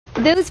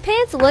Those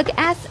pants look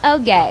so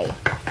gay.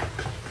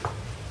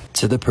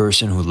 To the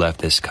person who left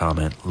this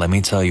comment, let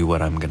me tell you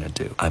what I'm gonna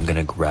do. I'm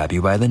gonna grab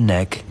you by the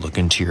neck, look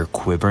into your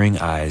quivering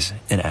eyes,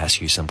 and ask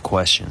you some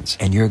questions.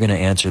 And you're gonna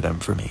answer them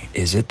for me.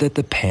 Is it that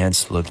the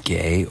pants look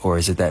gay, or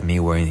is it that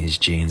me wearing these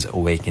jeans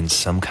awakens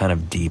some kind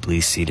of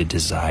deeply seated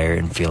desire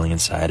and feeling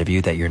inside of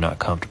you that you're not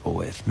comfortable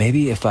with?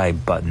 Maybe if I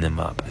button them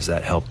up, does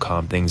that help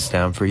calm things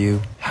down for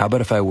you? How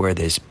about if I wear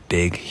this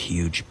big,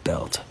 huge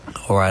belt?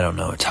 Or I don't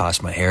know,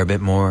 toss my hair a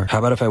bit more? How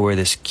about if I wear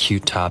this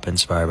cute top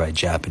inspired by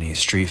Japanese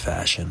street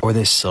fashion? Or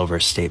this silver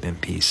statement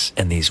piece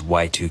and these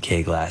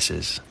Y2K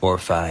glasses? Or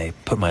if I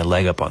put my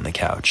leg up on the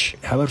couch?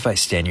 How about if I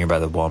stand here by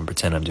the wall and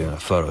pretend I'm doing a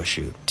photo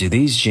shoot? Do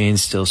these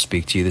jeans still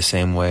speak to you the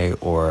same way,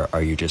 or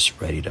are you just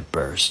ready to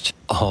burst?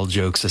 All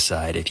jokes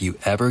aside, if you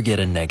ever get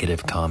a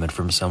negative comment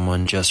from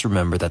someone, just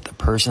remember that the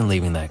person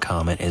leaving that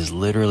comment is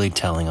literally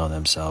telling on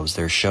themselves.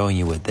 They're showing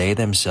you what they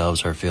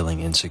themselves are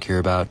feeling insecure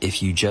about.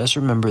 If you just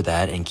remember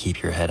that and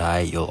keep your head high,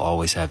 you'll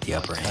always have the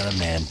upper hand. Not a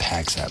man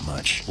packs that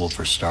much. Well,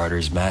 for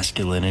starters,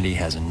 masculinity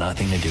has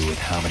nothing to do with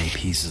how many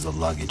pieces of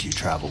luggage you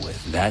travel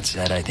with. That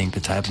said, I think the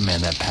type of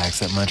man that packs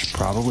that much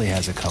probably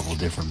has a couple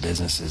different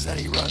businesses that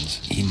he runs.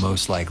 He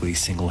most likely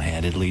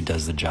single-handedly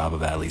does the job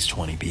of at least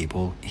 20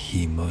 people.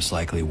 He most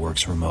likely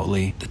works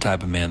remotely. The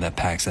type of man that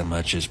packs that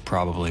much is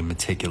probably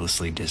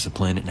meticulously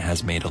disciplined and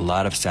has made a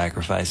lot of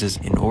sacrifices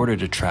in order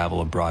to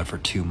travel abroad for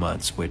 2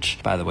 months, which,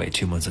 by the way,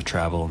 2 months of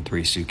travel and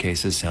 3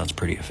 suitcases sounds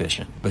pretty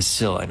efficient. But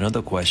still, I know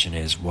the question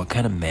is, what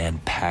kind of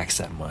man packs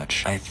that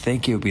much? I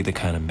think it would be the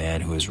kind of man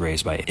who was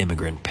raised by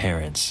immigrant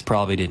parents,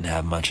 probably didn't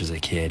have much as a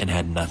kid and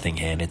had nothing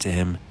handed to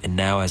him, and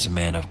now as a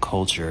man of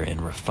culture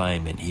and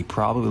refinement, he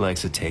probably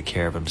likes to take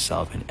care of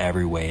himself in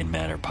every way and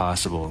manner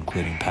possible,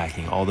 including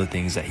packing all the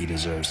things that he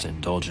deserves to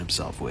indulge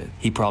himself with.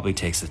 He probably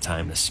takes the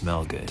time to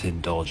smell good, to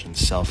indulge in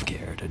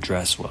self-care, to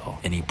dress well,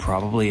 and he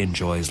probably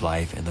enjoys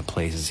life and the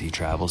places he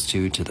travels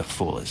to the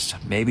fullest.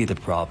 Maybe the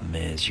problem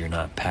is you're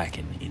not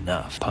packing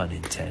enough, pun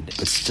intended.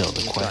 But still,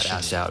 the question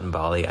is out in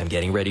Bali. I'm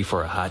getting ready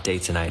for a hot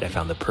date tonight. I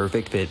found the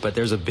perfect fit, but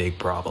there's a big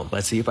problem.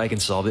 Let's see if I can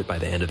solve it by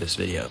the end of this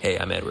video. Hey,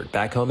 I'm Edward.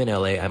 Back home in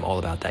LA, I'm all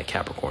about that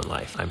Capricorn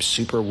life. I'm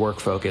super work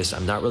focused.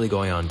 I'm not really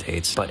going on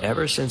dates, but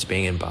ever since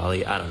being in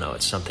Bali, I don't know,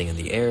 it's something in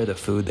the air, the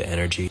food, the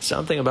energy.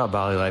 Something about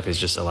Bali life is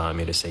just allowing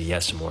me to say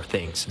yes to more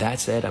things. That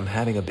said, I'm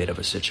having a bit of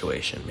a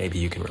situation. Maybe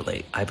you can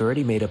relate. I've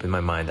already made up in my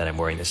mind that I'm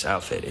wearing this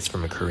outfit. It's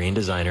from a Korean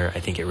designer. I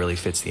think it really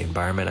fits the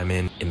environment I'm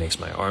in. It makes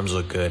my arms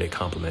look good. It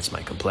complements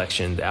my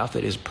complexion. The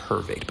outfit is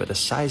perfect, but the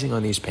sizing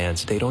on these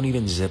pants, they don't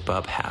even zip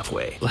up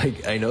halfway.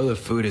 Like, I know the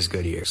food is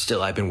good here.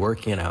 Still, I've been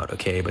working it out,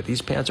 okay? But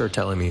these pants are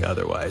telling me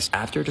otherwise.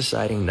 After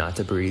deciding not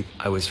to breathe,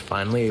 I was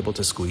finally able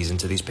to squeeze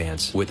into these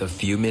pants with a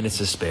few minutes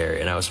to spare,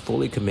 and I was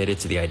fully committed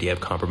to the idea of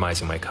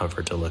compromising my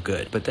comfort to look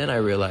good. But then I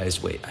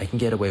realized, wait, I can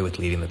get away with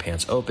leaving the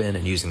pants open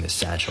and using this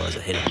satchel as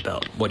a hidden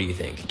belt. What do you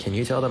think? Can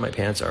you tell that my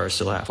pants are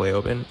still halfway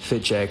open?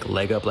 Fit check,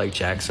 leg up like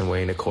Jackson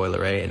wearing a Coi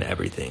Leray and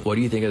everything. What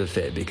do you think of the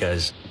fit?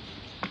 Because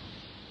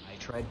I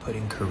tried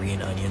putting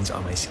Korean onions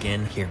on my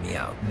skin. Hear me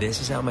out. This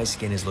is how my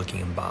skin is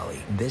looking in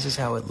Bali. This is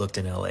how it looked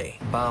in LA.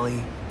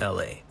 Bali,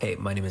 LA. Hey,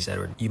 my name is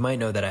Edward. You might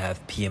know that I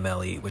have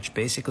PMLE, which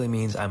basically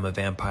means I'm a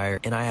vampire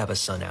and I have a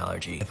sun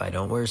allergy. If I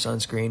don't wear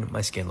sunscreen,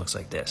 my skin looks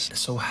like this.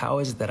 So how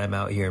is it that I'm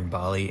out here in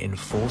Bali in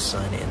full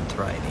sun and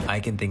thriving? I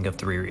can think of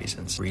 3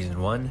 reasons.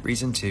 Reason 1,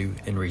 reason 2,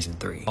 and reason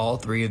 3. All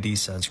 3 of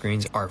these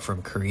sunscreens are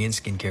from Korean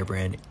skincare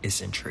brand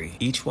Isntree.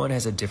 Each one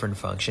has a different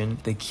function.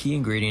 The key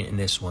ingredient in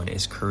this one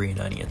is Korean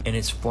onion, and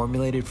it's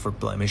formulated for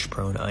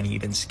blemish-prone,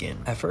 uneven skin.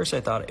 At first, I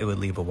thought it would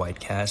leave a white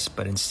cast,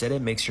 but instead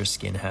it makes your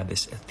skin have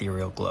this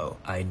ethereal glow.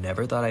 I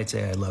never thought I'd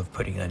say I love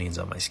putting onions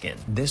on my skin.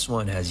 This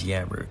one has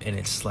yam root, and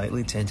it's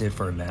slightly tinted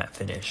for a matte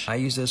finish. I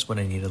use this when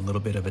I need a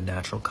little bit of a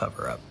natural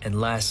cover-up. And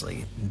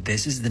lastly,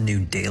 this is the new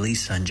Daily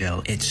Sun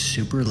Gel. It's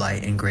super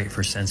light and great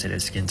for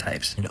sensitive skin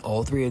types. And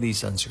all 3 of these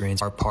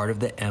sunscreens are part of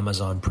the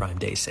Amazon Prime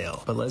Day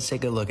sale. But let's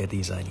take a look at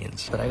these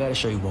onions. But I gotta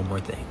show you one more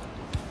thing.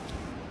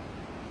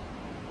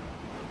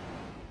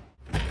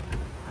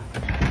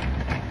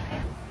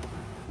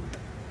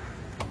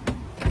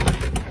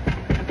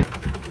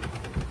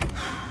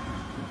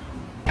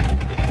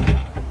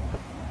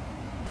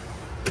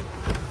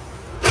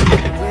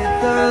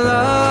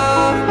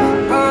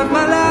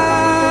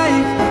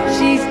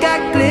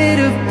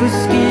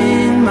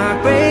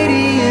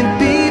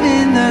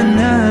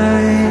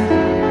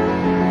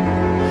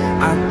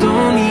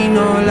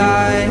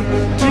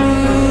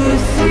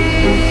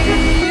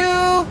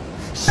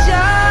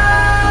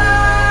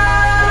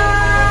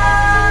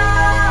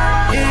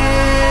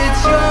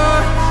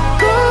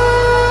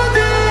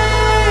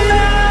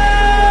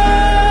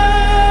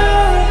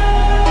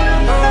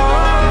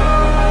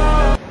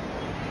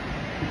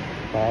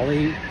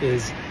 Bali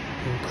is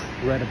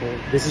incredible.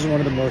 This is one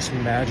of the most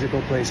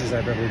magical places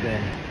I've ever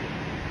been.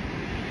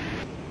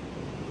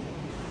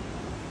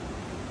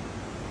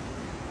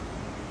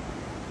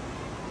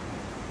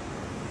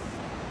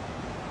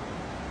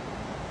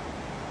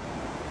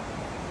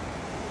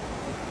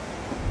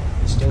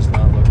 This does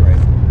not look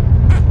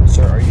right.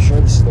 Sir, are you sure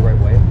this is the right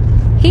way?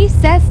 He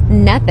says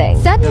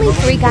nothing. Suddenly,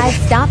 3 guys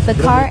stop the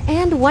car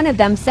and one of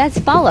them says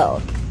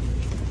follow.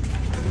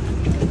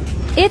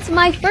 It's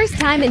my first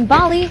time in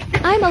Bali.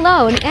 I'm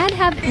alone and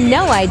have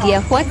no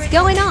idea what's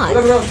going on.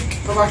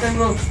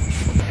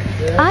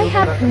 I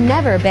have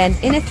never been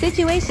in a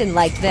situation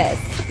like this.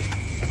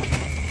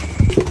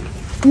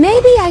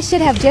 Maybe I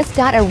should have just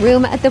got a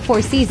room at the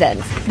Four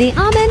Seasons, the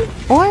Aman,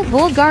 or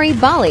Bulgari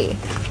Bali.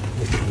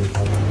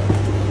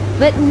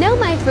 But no,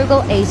 my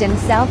frugal Asian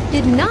self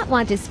did not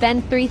want to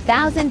spend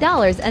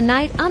 $3,000 a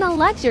night on a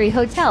luxury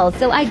hotel,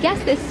 so I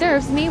guess this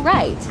serves me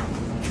right.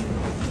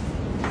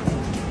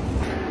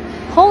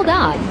 Hold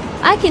on,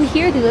 I can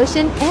hear the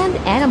ocean and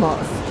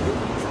animals.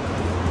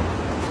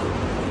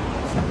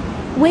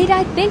 Wait,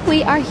 I think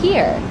we are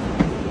here.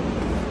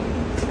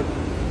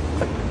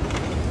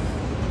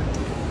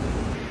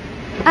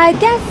 I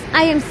guess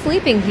I am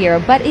sleeping here,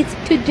 but it's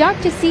too dark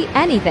to see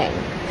anything.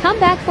 Come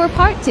back for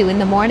part 2 in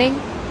the morning.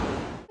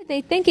 What were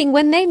they thinking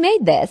when they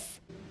made this?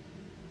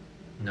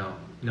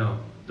 No,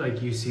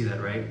 like you see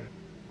that, right?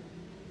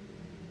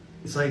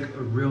 It's like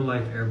a real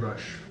life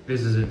airbrush.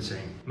 This is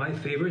insane. My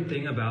favorite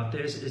thing about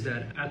this is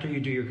that after you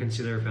do your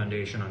concealer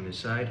foundation on this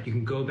side, you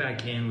can go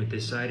back in with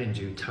this side and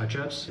do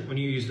touch-ups. When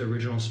you use the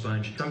original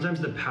sponge,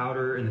 sometimes the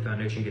powder and the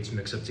foundation gets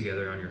mixed up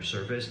together on your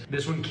surface.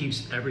 This one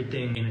keeps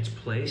everything in its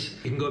place.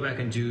 You can go back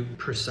and do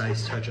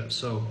precise touch-ups.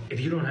 So if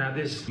you don't have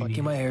this,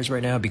 plucking my hairs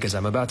right now because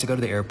I'm about to go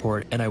to the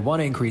airport and I want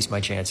to increase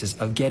my chances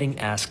of getting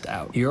asked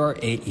out. Here are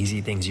 8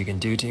 easy things you can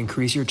do to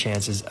increase your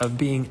chances of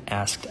being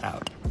asked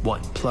out.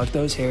 1. Pluck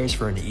those hairs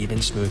for an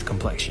even, smooth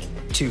complexion.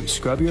 2.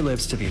 Scrub your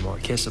lips to be more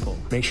kissable.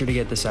 Make sure to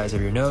get the size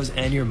of your nose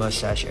and your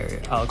mustache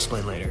area. I'll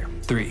explain later.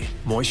 3.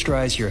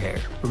 Moisturize your hair.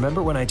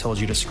 Remember when I told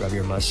you to scrub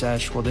your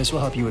mustache? Well, this will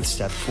help you with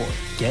step 4.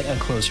 Get a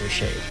closer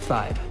shave.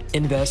 5.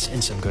 Invest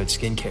in some good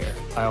skincare.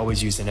 I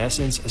always use an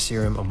essence, a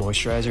serum, a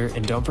moisturizer,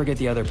 and don't forget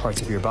the other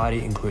parts of your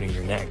body, including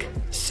your neck.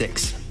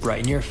 6.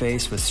 Brighten your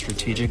face with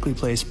strategically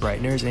placed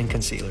brighteners and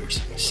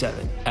concealers.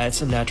 7. Add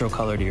some natural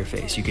color to your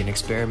face. You can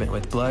experiment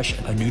with blush,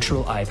 a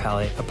neutral eye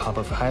palette, a pop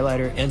of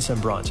highlighter, and some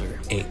bronzer.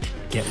 8.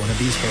 Get one of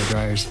these hair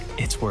dryers.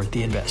 It's worth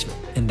the investment.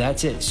 And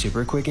that's it.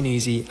 Super quick and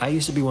easy. I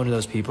used to be one of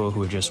those people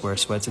who would just wear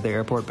sweats at the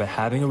airport, but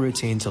having a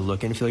routine to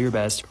look and feel your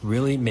best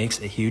really makes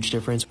a huge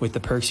difference with the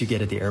perks you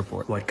get at the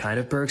airport. What kind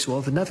of perks? Well,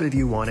 if enough of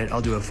you want it,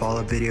 I'll do a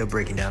follow-up video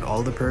breaking down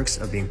all the perks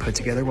of being put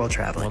together while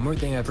traveling. One more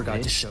thing I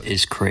forgot to show you.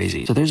 Is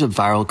crazy. So there's a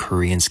viral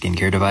Korean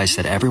skincare device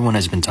that everyone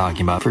has been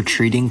talking about for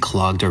treating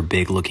clogged or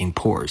big looking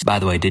pores. By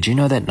the way, did you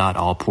know that not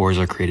all pores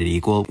are created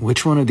equal?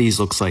 Which one of these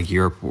looks like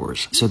your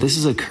pores? So this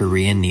is a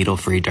Korean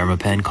needle-free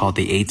dermapen called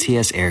the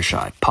ATS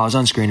Airshot. Pause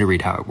on screen to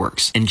read how it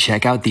works. And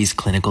check out these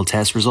clinical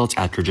test results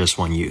after just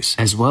one use,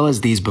 as well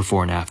as these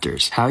before and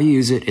afters. How you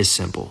use it is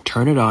simple.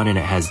 Turn it on and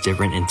it has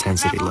different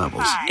intensity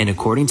levels. And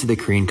according to the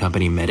Korean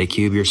company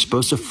Medicube, you're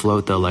supposed to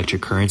float the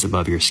electric currents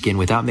above your skin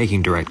without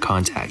making direct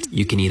contact.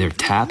 You can either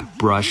tap,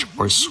 brush,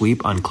 or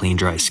sweep on clean,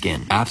 dry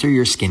skin. After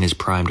your skin is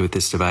primed with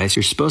this device,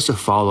 you're supposed to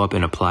follow up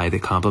and apply the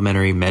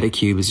complimentary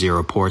Medicube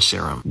Zero Pore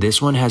Serum.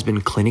 This one has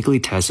been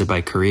clinically tested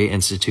by Korea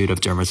Institute of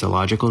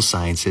Dermatological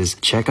Sciences.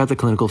 Check out the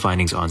clinical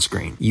findings on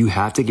screen. You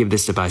have to give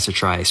this device a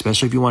try,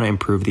 especially if you want to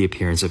improve the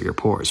appearance of your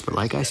pores. But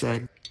like I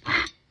said,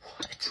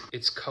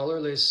 it's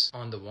colorless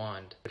on the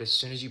wand, but as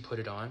soon as you put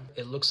it on,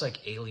 it looks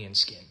like alien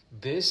skin.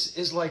 This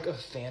is like a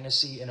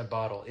fantasy in a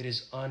bottle. It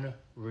is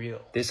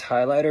unreal. This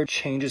highlighter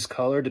changes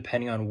color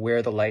depending on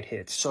where the light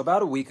hits. So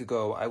about a week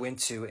ago, I went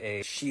to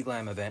a She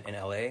Glam event in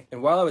LA,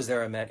 and while I was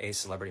there, I met a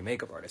celebrity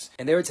makeup artist,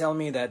 and they were telling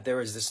me that there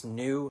was this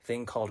new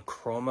thing called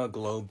Chroma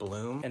Glow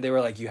Bloom, and they were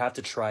like, you have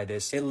to try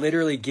this. It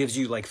literally gives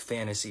you like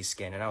fantasy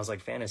skin, and I was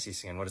like, fantasy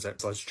skin, what is that?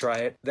 So let's try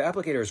it. The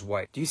applicator is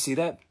white. Do you see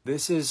that?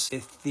 This is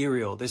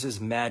ethereal. This is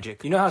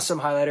magic. You know how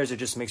some highlighters, it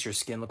just makes your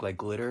skin look like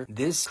glitter?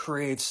 This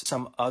creates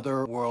some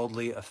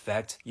otherworldly effect.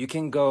 You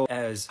can go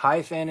as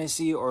high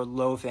fantasy or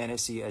low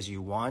fantasy as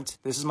you want.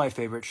 This is my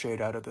favorite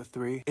shade out of the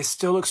 3. It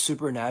still looks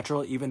super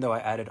natural, even though I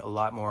added a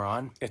lot more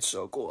on. It's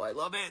so cool. I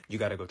love it. You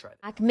gotta go try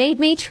it. Made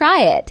me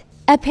try it.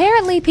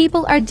 Apparently,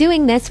 people are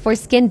doing this for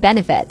skin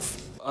benefits.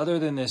 Other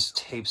than this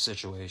tape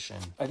situation,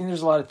 I think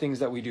there's a lot of things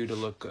that we do to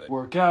look good.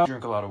 Work out,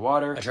 drink a lot of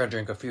water. I try to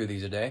drink a few of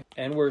these a day.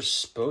 And we're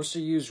supposed to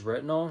use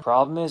retinol.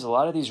 Problem is, a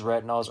lot of these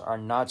retinols are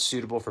not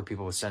suitable for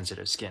people with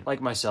sensitive skin,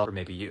 like myself or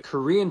maybe you.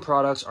 Korean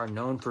products are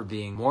known for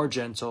being more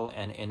gentle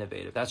and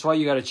innovative. That's why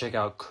you gotta check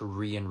out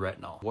Korean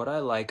retinol. What I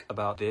like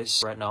about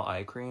this retinol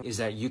eye cream is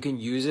that you can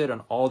use it on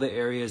all the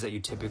areas that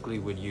you typically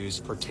would use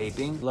for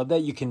taping. Love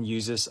that you can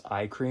use this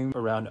eye cream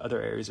around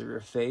other areas of your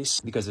face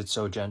because it's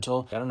so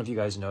gentle. I don't know if you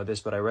guys know this,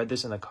 but I read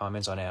this in the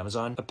comments on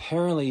Amazon.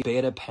 Apparently,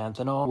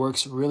 beta-panthenol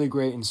works really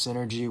great in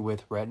synergy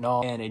with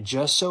retinol, and it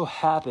just so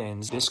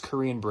happens this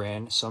Korean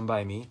brand, Some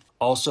By Me,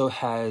 also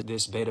has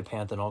this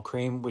beta-panthenol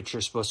cream, which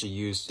you're supposed to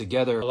use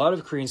together. A lot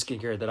of Korean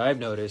skincare that I've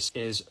noticed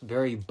is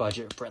very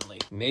budget friendly.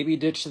 Maybe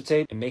ditch the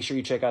tape and make sure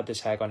you check out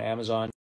this hack on Amazon.